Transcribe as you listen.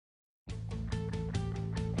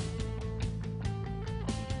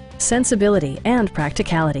Sensibility and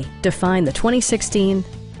practicality define the 2016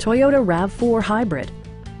 Toyota RAV4 Hybrid.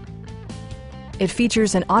 It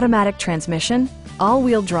features an automatic transmission,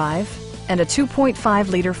 all-wheel drive, and a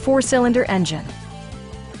 2.5-liter four-cylinder engine.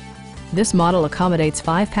 This model accommodates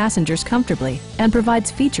 5 passengers comfortably and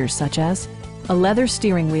provides features such as a leather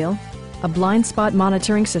steering wheel, a blind spot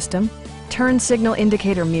monitoring system, turn signal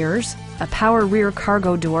indicator mirrors, a power rear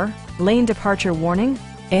cargo door, lane departure warning,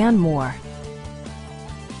 and more.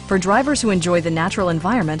 For drivers who enjoy the natural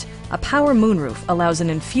environment, a power moonroof allows an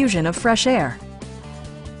infusion of fresh air.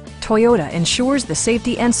 Toyota ensures the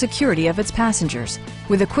safety and security of its passengers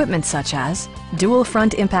with equipment such as dual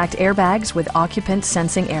front impact airbags with occupant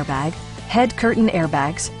sensing airbag, head curtain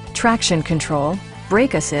airbags, traction control,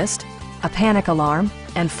 brake assist, a panic alarm,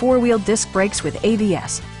 and 4-wheel disc brakes with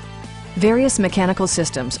ABS. Various mechanical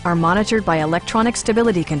systems are monitored by electronic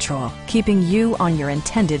stability control, keeping you on your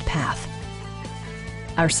intended path.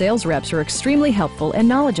 Our sales reps are extremely helpful and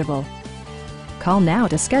knowledgeable. Call now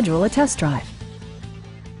to schedule a test drive.